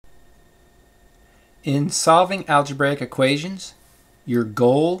In solving algebraic equations, your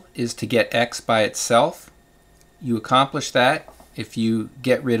goal is to get x by itself. You accomplish that if you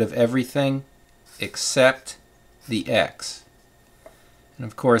get rid of everything except the x. And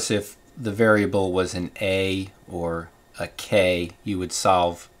of course, if the variable was an a or a k, you would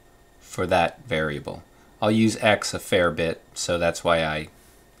solve for that variable. I'll use x a fair bit, so that's why I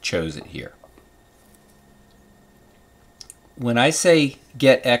chose it here. When I say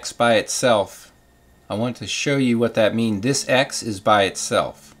get x by itself, I want to show you what that means. This x is by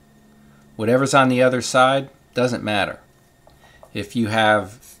itself. Whatever's on the other side doesn't matter. If you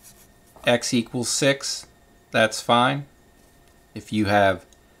have x equals 6, that's fine. If you have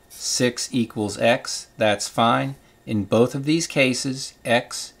 6 equals x, that's fine. In both of these cases,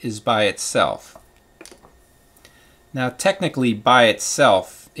 x is by itself. Now technically by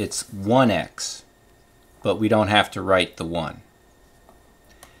itself, it's 1x, but we don't have to write the 1.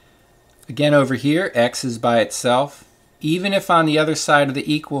 Again over here, x is by itself. Even if on the other side of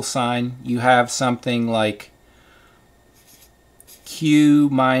the equal sign you have something like q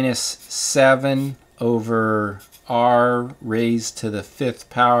minus 7 over r raised to the 5th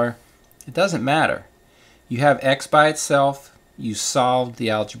power, it doesn't matter. You have x by itself, you solved the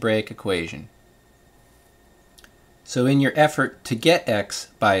algebraic equation. So in your effort to get x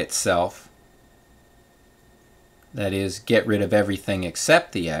by itself, that is, get rid of everything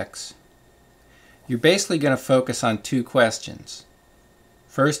except the x, you're basically going to focus on two questions.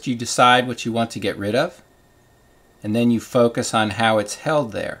 First, you decide what you want to get rid of, and then you focus on how it's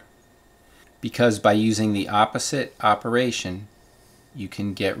held there. Because by using the opposite operation, you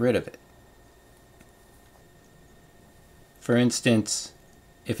can get rid of it. For instance,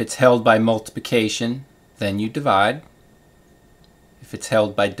 if it's held by multiplication, then you divide. If it's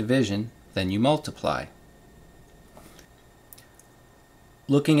held by division, then you multiply.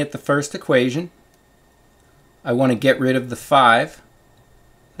 Looking at the first equation, I want to get rid of the 5.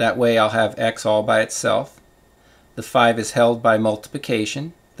 That way I'll have x all by itself. The 5 is held by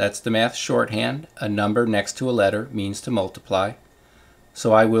multiplication. That's the math shorthand. A number next to a letter means to multiply.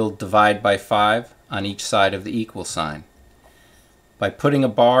 So I will divide by 5 on each side of the equal sign. By putting a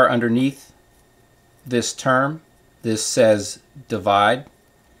bar underneath this term, this says divide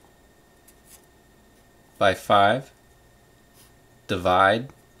by 5, divide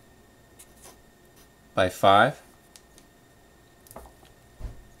by 5.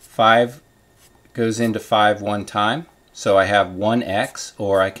 5 goes into 5 one time, so I have 1x,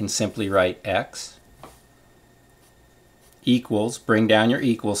 or I can simply write x, equals, bring down your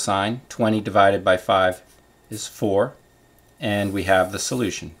equal sign, 20 divided by 5 is 4, and we have the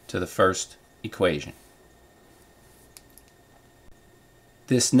solution to the first equation.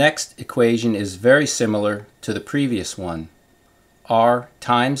 This next equation is very similar to the previous one. R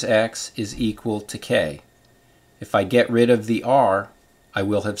times x is equal to k. If I get rid of the r, I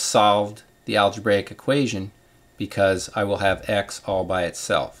will have solved the algebraic equation because I will have x all by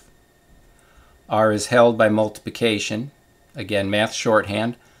itself. R is held by multiplication. Again, math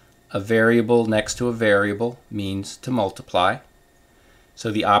shorthand. A variable next to a variable means to multiply.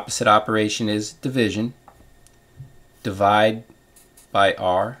 So the opposite operation is division. Divide by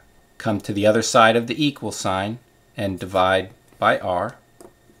r. Come to the other side of the equal sign and divide by r.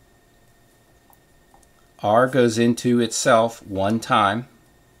 R goes into itself one time.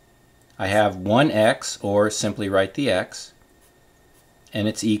 I have 1x, or simply write the x, and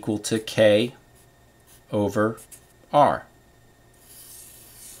it's equal to k over r.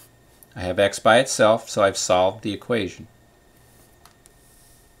 I have x by itself, so I've solved the equation.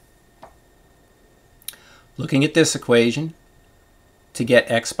 Looking at this equation, to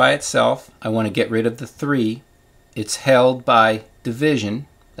get x by itself, I want to get rid of the 3. It's held by division.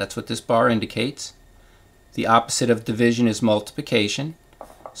 That's what this bar indicates. The opposite of division is multiplication.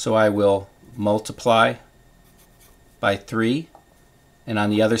 So I will multiply by 3. And on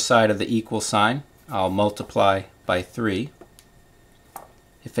the other side of the equal sign, I'll multiply by 3.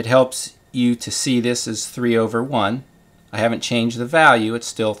 If it helps you to see this as 3 over 1, I haven't changed the value. It's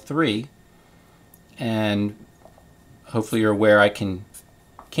still 3. And hopefully you're aware I can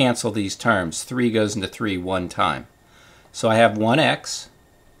cancel these terms. 3 goes into 3 one time. So I have 1x.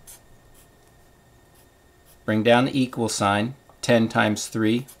 Bring down the equal sign. 10 times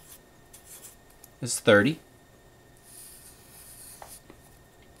 3 is 30.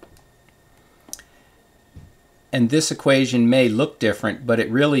 And this equation may look different, but it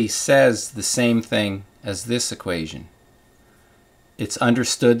really says the same thing as this equation. It's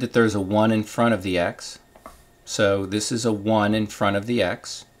understood that there's a 1 in front of the x. So this is a 1 in front of the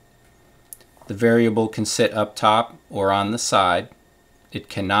x. The variable can sit up top or on the side. it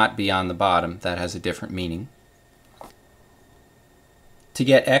cannot be on the bottom. That has a different meaning. To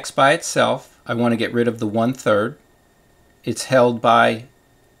get x by itself, I want to get rid of the 1/3. It's held by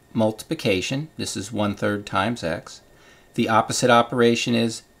multiplication. This is 1/3 times x. The opposite operation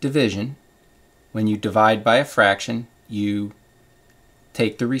is division. When you divide by a fraction, you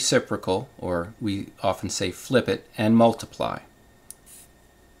take the reciprocal, or we often say flip it, and multiply.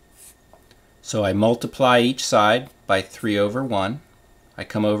 So I multiply each side by 3/1. I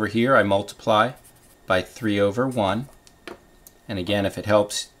come over here, I multiply by 3/1. And again, if it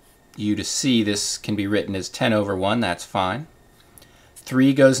helps you to see, this can be written as 10/1, that's fine.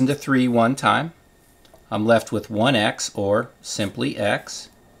 3 goes into 3 one time. I'm left with 1x, or simply x.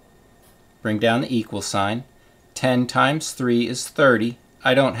 Bring down the equal sign. 10 times 3 is 30.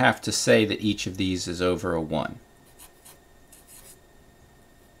 I don't have to say that each of these is over a 1.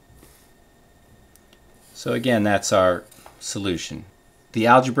 So again, that's our solution. The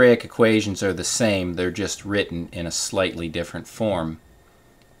algebraic equations are the same, they're just written in a slightly different form,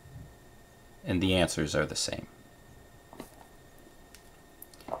 and the answers are the same.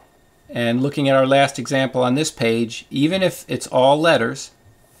 And looking at our last example on this page, even if it's all letters,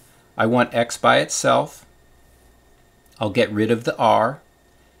 I want x by itself. I'll get rid of the r.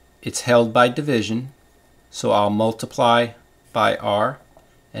 It's held by division, so I'll multiply by r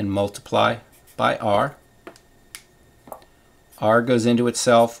and multiply by r. R goes into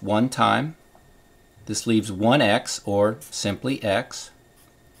itself one time. This leaves 1x, or simply x.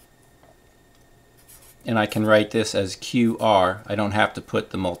 And I can write this as QR. I don't have to put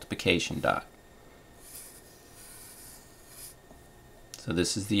the multiplication dot. So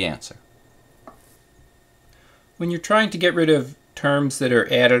this is the answer. When you're trying to get rid of terms that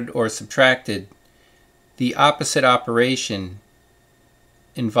are added or subtracted, the opposite operation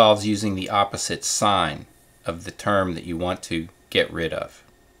involves using the opposite sign of the term that you want to get rid of.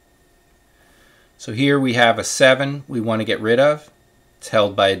 So here we have a 7 we want to get rid of. It's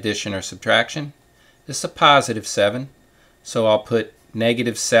held by addition or subtraction. This is a positive 7, so I'll put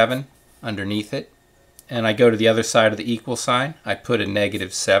 -7 underneath it. And I go to the other side of the equal sign. I put a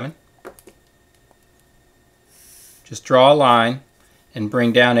 -7. Just draw a line and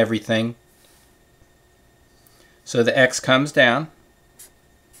bring down everything so the x comes down.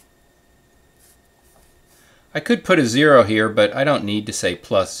 I could put a 0 here, but I don't need to say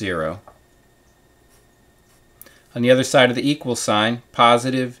 +0. On the other side of the equal sign,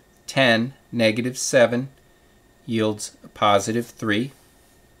 +10, -7 yields a +3.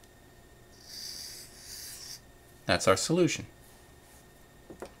 That's our solution.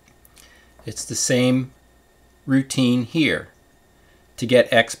 It's the same routine here. To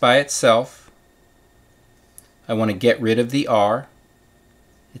get x by itself, I want to get rid of the r.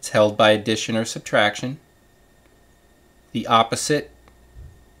 It's held by addition or subtraction. The opposite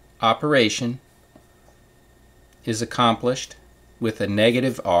operation is accomplished with a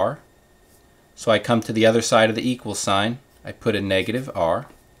 -r. So I come to the other side of the equal sign. I put a -r.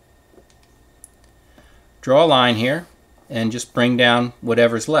 Draw a line here and just bring down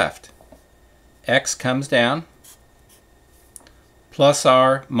whatever's left. X comes down. Plus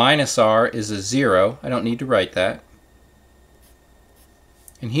r minus r is a 0. I don't need to write that.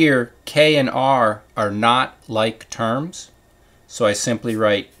 And here, k and r are not like terms, so I simply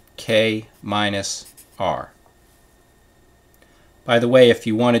write k minus r. By the way, if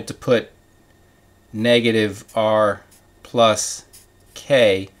you wanted to put -r plus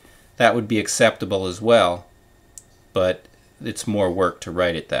k, that would be acceptable as well, but it's more work to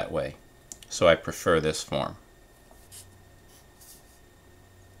write it that way, so I prefer this form.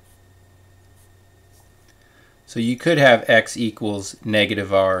 So you could have x equals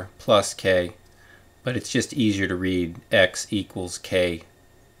 -r plus k, but it's just easier to read x equals k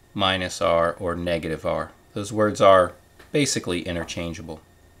minus r or -r. Those words are basically interchangeable.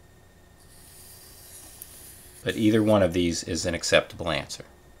 But either one of these is an acceptable answer.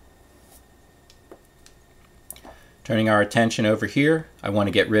 Turning our attention over here, I want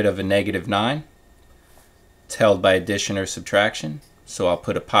to get rid of a -9. It's held by addition or subtraction, so I'll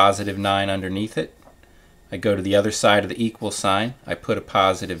put a +9 underneath it. I go to the other side of the equal sign. I put a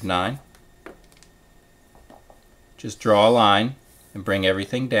 +9. Just draw a line and bring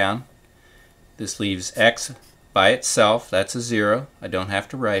everything down. This leaves x by itself. That's a 0. I don't have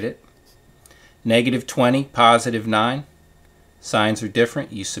to write it. -20, +9. Signs are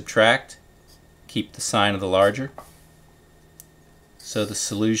different. You subtract. Keep the sign of the larger. So the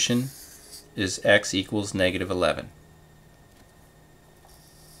solution is x equals -11.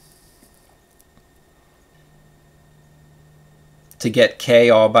 To get k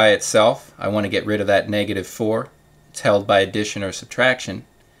all by itself, I want to get rid of that -4. It's held by addition or subtraction.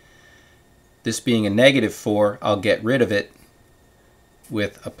 This being a negative 4, I'll get rid of it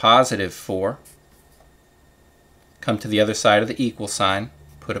with a positive 4. Come to the other side of the equal sign,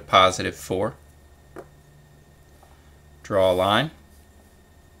 put a positive 4. Draw a line.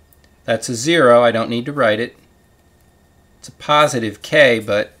 That's a 0, I don't need to write it. It's a positive k,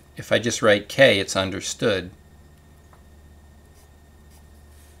 but if I just write k, it's understood.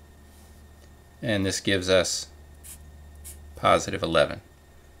 And this gives us positive 11.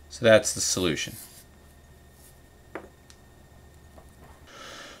 So that's the solution.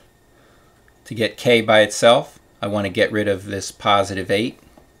 To get k by itself, I want to get rid of this positive 8.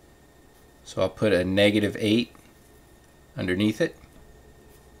 So I'll put a negative 8 underneath it.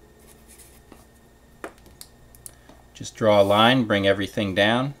 Just draw a line, bring everything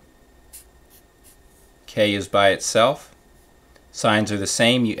down. K is by itself. Signs are the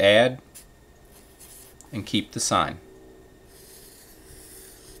same, you add and keep the sign.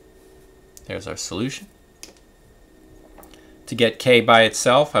 There's our solution. To get k by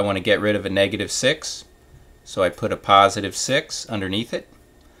itself, I want to get rid of a negative 6. So I put a positive 6 underneath it.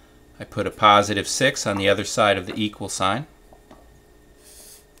 I put a positive 6 on the other side of the equal sign.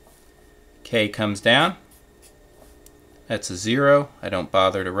 K comes down. That's a 0. I don't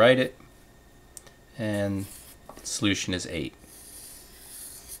bother to write it. And the solution is 8.